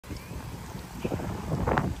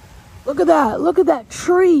Look at that. Look at that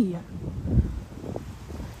tree.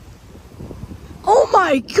 Oh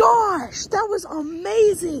my gosh, that was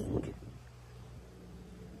amazing.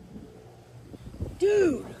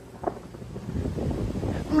 Dude.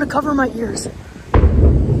 I'm gonna cover my ears.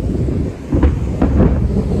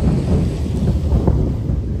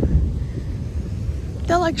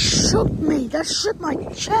 That like shook me. That shook my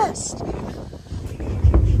chest.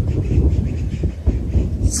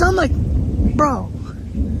 Sound like, bro.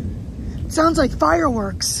 Sounds like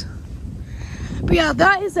fireworks. But yeah,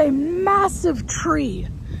 that is a massive tree.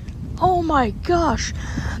 Oh my gosh.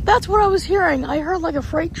 That's what I was hearing. I heard like a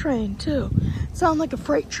freight train too. It sounded like a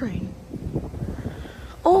freight train.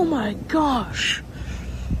 Oh my gosh.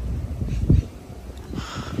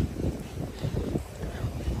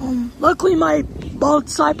 Luckily my bald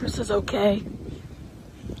cypress is okay.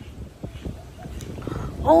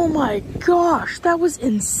 Oh my gosh, that was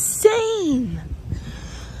insane.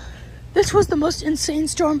 This was the most insane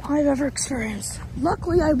storm I've ever experienced.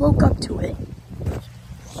 Luckily, I woke up to it.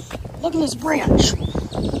 Look at this branch.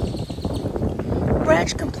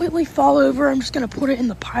 Branch completely fall over. I'm just gonna put it in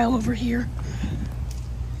the pile over here.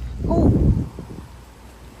 Oh.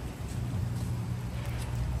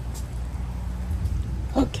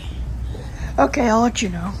 Okay, I'll let you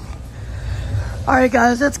know. Alright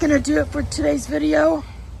guys, that's gonna do it for today's video.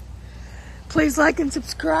 Please like and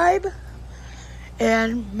subscribe.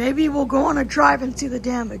 And maybe we'll go on a drive and see the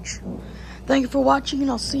damage. Thank you for watching,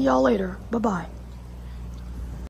 and I'll see y'all later. Bye-bye.